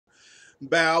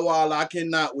Bow Wow, I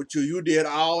cannot with you. You did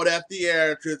all that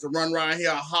theatrics, run around here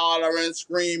hollering,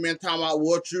 screaming, talking about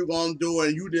what you gonna do,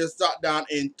 and you just sat down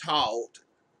and talked.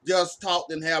 Just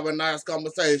talked and have a nice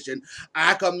conversation.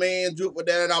 I commend you for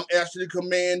that, and I'm actually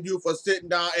commend you for sitting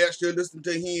down, actually listening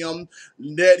to him,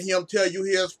 let him tell you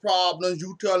his problems,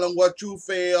 you tell him what you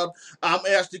felt. I'm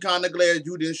actually kind of glad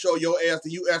you didn't show your ass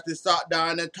and you actually sat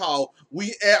down and talked.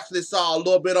 We actually saw a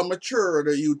little bit of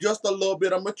maturity of you, just a little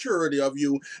bit of maturity of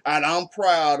you, and I'm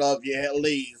proud of you at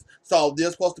least. So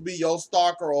this supposed to be your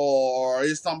stalker, or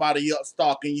is somebody else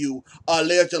stalking you,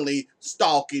 allegedly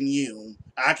stalking you?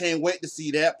 I can't wait to see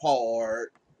that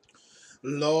part.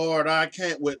 Lord, I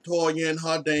can't with Toya and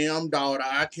her damn daughter.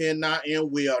 I cannot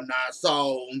and will not.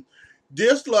 So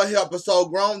this little helper so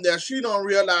grown that she don't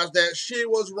realize that she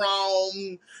was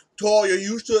wrong. Toya,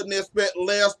 you shouldn't expect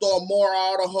less or more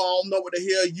out of her. I don't know what the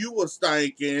hell you was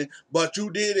thinking, but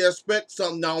you did expect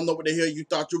something. I don't know what the hell you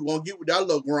thought you were gonna get with that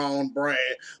little grown brat.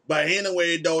 But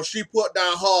anyway, though, she put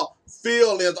down her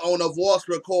feelings on a voice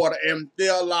recorder and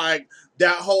feel like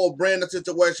that whole Brandon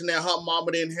situation that her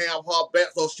mama didn't have her back,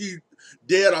 so she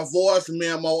did a voice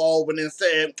memo over and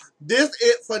said, "This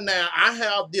it for now. I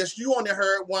have this. You only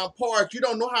heard one part. You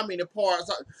don't know how many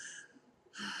parts."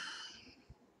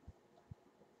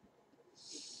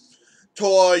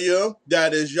 Toya,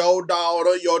 that is your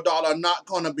daughter. Your daughter not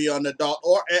gonna be an adult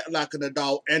or act like an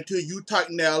adult until you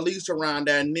tighten that leash around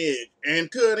that neck.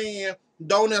 Until then,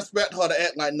 don't expect her to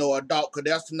act like no adult,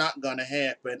 because that's not gonna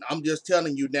happen. I'm just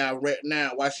telling you now, right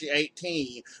now, while she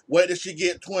 18. Wait till she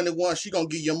get 21, she gonna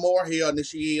give you more hell than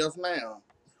she is now.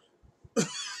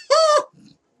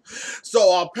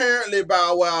 So apparently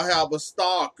Bow Wow have a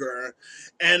stalker,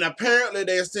 and apparently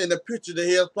they send a picture to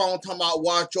his phone talking about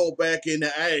watch your back in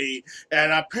the A,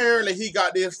 and apparently he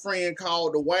got this friend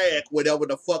called the Whack, whatever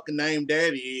the fucking name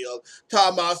that is,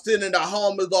 talking about sending the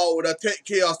homies over to take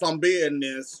care of some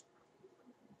business.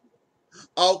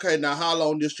 Okay, now how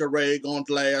long this charade gonna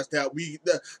last? That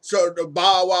so the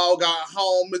Bow Wow got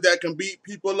homies that can beat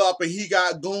people up, and he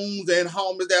got goons and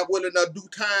homies that willing to do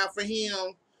time for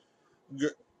him.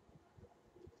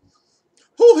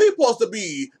 Who he supposed to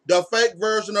be? The fake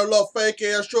version of little fake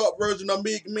ass short version of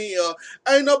Meek Mill?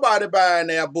 Ain't nobody buying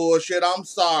that bullshit. I'm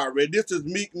sorry. This is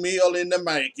Meek Mill in the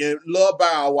making. Lil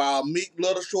Bow Wow, Meek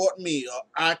Little Short Mill.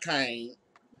 I can't.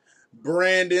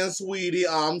 Brandon, sweetie,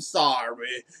 I'm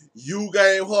sorry. You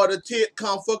gave her the tit,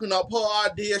 come fucking up her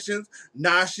auditions.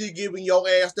 Now she giving your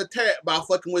ass the tat by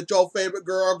fucking with your favorite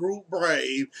girl group,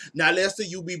 Brave. Now let's see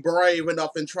you be brave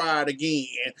enough and try it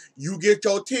again. You get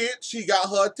your tit, she got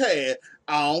her tat.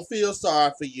 I don't feel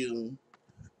sorry for you.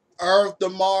 Earth to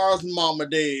Mars, Mama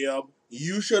Deb.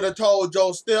 You should have told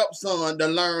your stepson to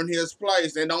learn his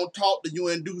place and don't talk to you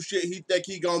and do shit he think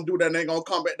he gonna do that ain't gonna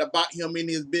come back to bite him in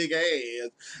his big ass.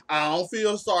 I don't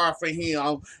feel sorry for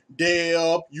him.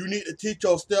 Deb, you need to teach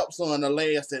your stepson a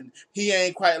lesson. He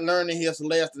ain't quite learning his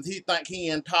lessons. He think he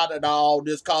entitled to all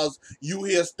this cause you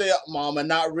his stepmom and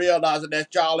not realizing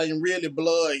that y'all ain't really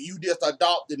blood. You just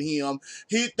adopted him.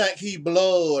 He think he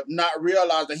blood, not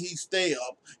realizing he step.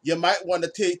 You might want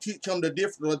to teach him the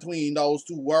difference between those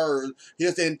two words.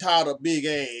 His entitled big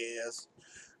ass.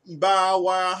 Bow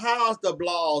Wow, how's the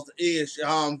blogs ish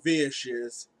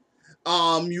vicious?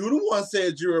 You the one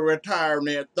said you were retiring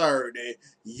at 30.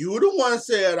 You the one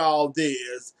said all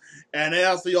this. And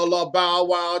as for your little Bow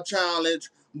Wow challenge,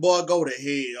 boy, go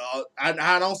to hell.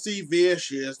 I don't see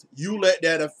vicious. You let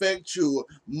that affect you.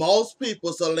 Most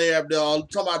people, celebrity, or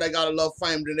somebody that got a little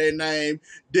fame to their name,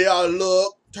 they'll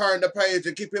look, turn the page,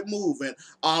 and keep it moving.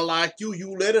 Unlike you,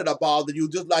 you let it bother you,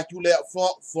 just like you let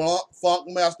Funk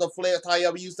Master Flex,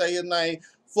 however you say his name,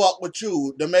 fuck with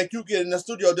you to make you get in the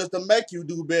studio just to make you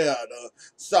do better.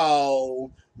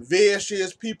 So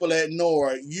vicious people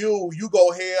ignore you. You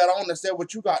go head on and say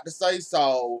what you got to say.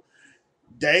 So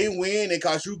they win it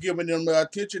because you giving them the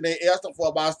attention they asking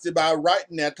for by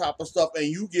writing that type of stuff, and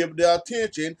you give the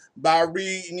attention by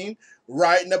reading,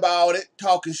 writing about it,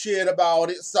 talking shit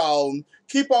about it. So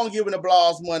keep on giving the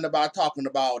blogs money by talking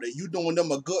about it. You doing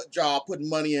them a good job putting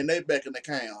money in their banking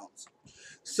accounts.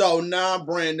 So now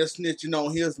Brandon snitching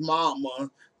on his mama,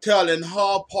 telling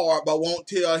her part, but won't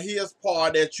tell his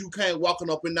part that you can't walking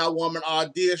up in that woman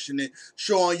auditioning,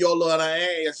 showing your little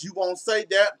ass. You won't say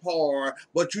that part,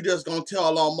 but you just gonna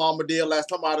tell on mama dear like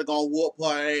somebody gonna whoop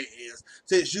her ass.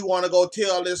 Since you wanna go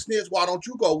tell this snitch, why don't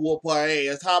you go whoop her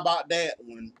ass? How about that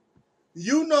one?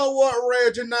 You know what,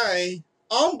 Reggie?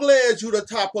 I'm glad you the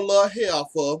type of little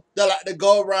heifer that like to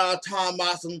go around talking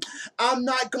about some, I'm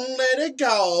not gonna let it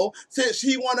go. Since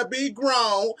he wanna be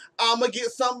grown, I'ma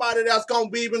get somebody that's gonna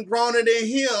be even growner than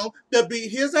him to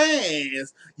beat his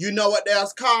ass. You know what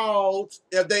that's called?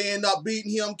 If they end up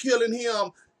beating him, killing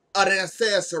him, an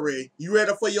accessory. You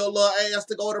ready for your little ass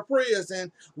to go to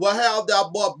prison? Well, have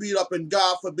that boy beat up and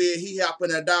God forbid he happen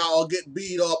to die or get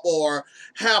beat up or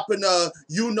happen to,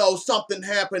 something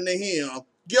happened to him.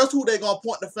 Guess who they gonna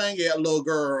point the finger at, little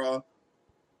girl?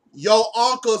 Your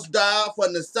uncles died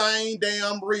for the same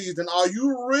damn reason. Are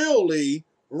you really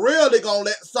gonna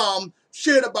let some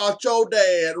shit about your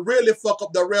dad really fuck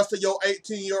up the rest of your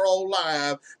 18-year-old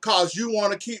life cause you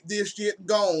wanna keep this shit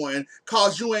going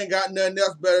cause you ain't got nothing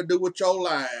else better to do with your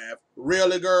life?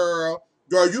 Really, girl?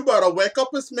 Girl, you better wake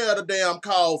up and smell the damn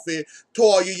coffee.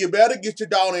 Toya, you better get your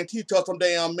daughter and teach her some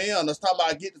damn manners.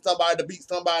 Somebody get somebody to beat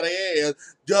somebody's ass.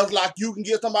 Just like you can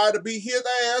get somebody to beat his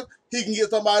ass, he can get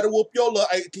somebody to whoop your little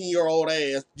 18-year-old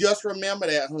ass. Just remember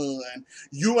that, hun.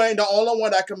 You ain't the only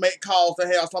one that can make calls to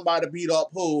have somebody beat up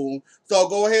who. So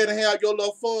go ahead and have your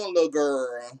little fun, little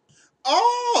girl.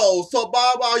 Oh, so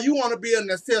Baba, you want to be an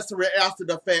accessory after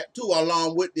the fact too,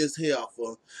 along with this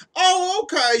heifer. Oh,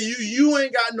 okay. You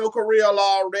ain't got no career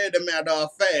already, matter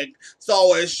of fact.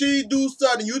 So if she do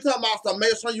something, you talking about some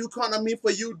make sure you come to me for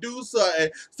you do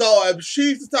something. So if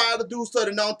she decided to do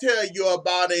something, don't tell you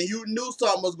about it, and you knew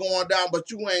something was going down, but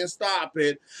you ain't stop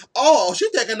it. Oh, she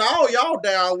taking all y'all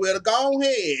down with her. Go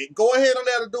ahead. Go ahead and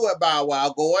let her do it, Bow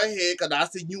Wow. Go ahead, because I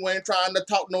see you ain't trying to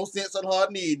talk no sense in her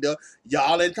neither.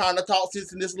 Y'all ain't trying to talk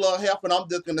sense in this little help, and I'm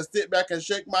just gonna sit back and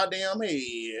shake my damn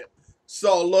head.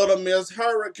 So little Miss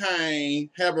Hurricane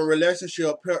having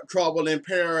relationship trouble in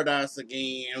paradise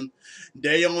again.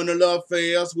 They on the love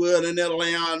fest with in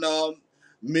Atlanta.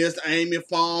 Miss Amy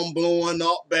phone blowing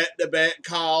up back to back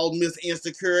calls. Miss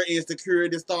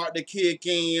Insecurity start to kick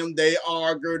in. They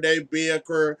argue, they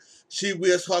bicker. She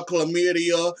wish her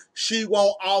chlamydia. She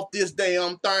want off this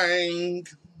damn thing.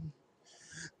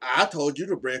 I told you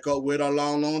to break up with her a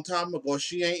long time ago.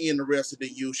 She ain't interested in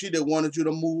you. She just wanted you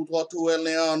to move her to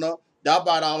Atlanta. That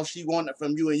about all she wanted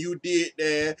from you, and you did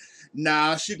that.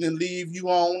 Now she can leave you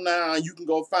on now. You can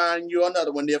go find you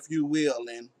another one if you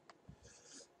willing.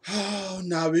 Oh,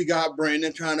 now we got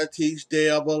Brandon trying to teach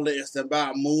Deb a lesson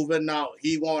about moving out.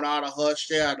 He want out of her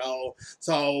shadow.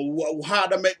 So how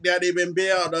to make that even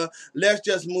better? Let's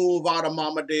just move out of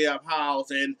Mama Deb's house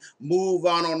and move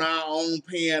on our own,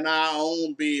 paying our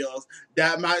own bills.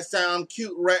 That might sound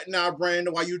cute right now,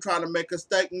 Brandon, while you trying to make a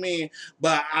statement,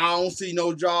 but I don't see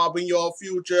no job in your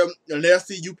future. Let's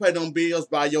see you pay them bills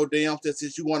by your damn self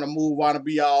since you want to move on and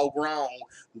be all grown.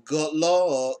 Good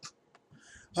luck.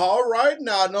 All right,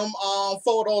 now them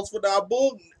photos for that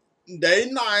book, they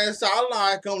nice. I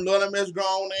like them. Little Miss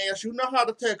Grown Ass, you know how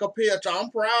to take a picture. I'm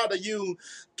proud of you,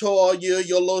 Toya.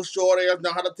 Your little short ass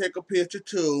know how to take a picture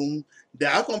too.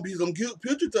 That's gonna be some cute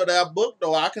pictures of that book,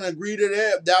 though. I can agree to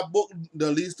that. That book, at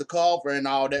least the cover and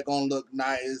all that, gonna look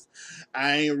nice.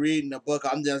 I ain't reading the book.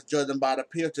 I'm just judging by the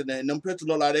picture. And them pictures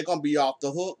look like they're gonna be off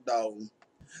the hook, though.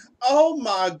 Oh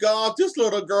my God, this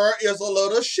little girl is a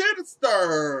little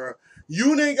shitster.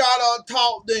 You didn't gotta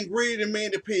talk then greeting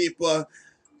many people.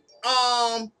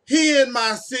 He in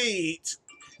my seat.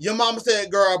 Your mama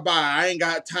said, girl, bye. I ain't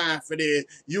got time for this.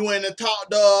 You in the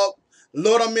talked up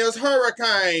little Miss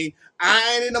Hurricane.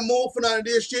 I ain't in the mood for none of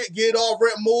this shit. Get over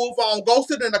it, move on. Go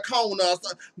sit in the corner.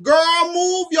 Girl,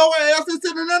 move your ass and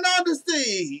sit in another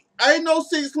seat. Ain't no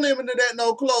seats limited at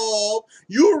no club.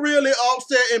 You really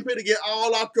upset and pretty get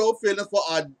all out your feelings for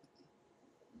a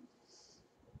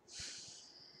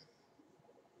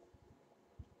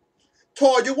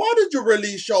Toya, why did you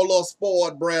release your little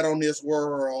spoiled brat on this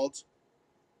world?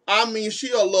 I mean,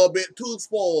 she a little bit too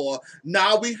spoiled.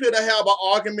 Now we finna have an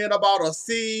argument about a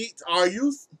seat. Are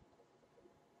you?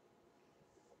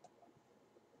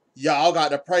 Y'all got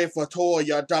to pray for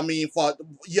Toya. I mean, for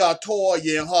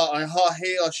Toya and her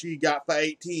hell she got for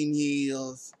 18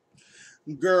 years.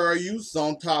 Girl, you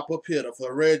some type of pitiful.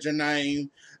 Read your name.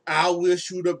 I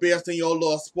wish you the best in your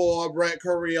little spoiled brat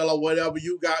career or whatever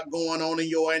you got going on in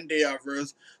your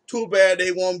endeavors. Too bad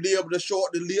they won't be able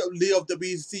to live to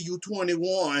be see you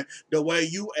 21 the way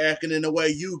you acting and the way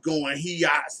you going. He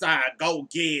outside, go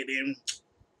get him.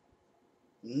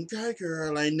 Okay,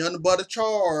 girl, ain't nothing but a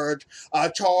charge.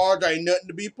 A charge ain't nothing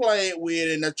to be played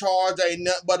with, and a charge ain't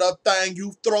nothing but a thing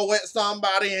you throw at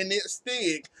somebody and it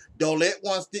stick. Don't let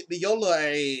one stick to your little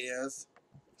ass.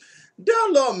 That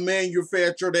little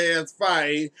manufactured ass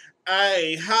fight.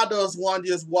 Hey, how does one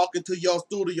just walk into your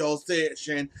studio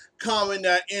section, come in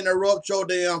there, interrupt your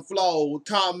damn flow,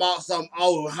 talking about some,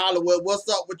 oh, Hollywood, what's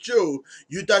up with you?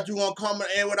 You thought you gonna come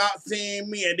in without seeing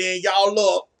me, and then y'all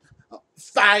look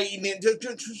fighting and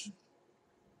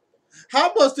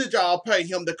how much did y'all pay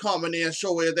him to come in there and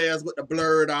show his ass with the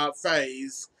blurred out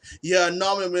face? Yeah,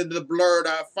 normally with the blurred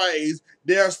out face,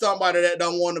 there's somebody that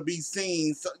don't want to be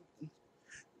seen. So,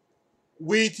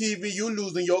 we TV, you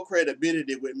losing your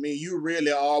credibility with me. You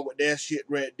really are with that shit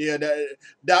right there.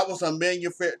 That was some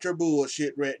manufactured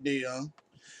bullshit right there.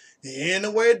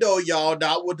 Anyway, though, y'all,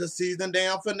 that was the season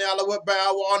damn finale with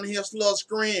Bow Wow and his little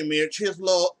scrimmage,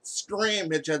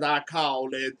 as I call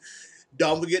it.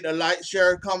 Don't forget to like,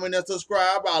 share, comment, and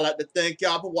subscribe. I'd like to thank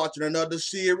y'all for watching another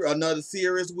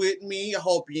series with me. I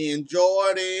hope you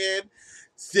enjoyed it.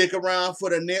 Stick around for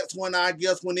the next one, I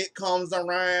guess, when it comes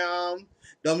around.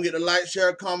 Don't forget to like,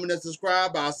 share, comment, and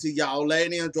subscribe. I'll see y'all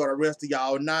later. Enjoy the rest of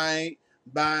y'all night.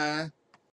 Bye.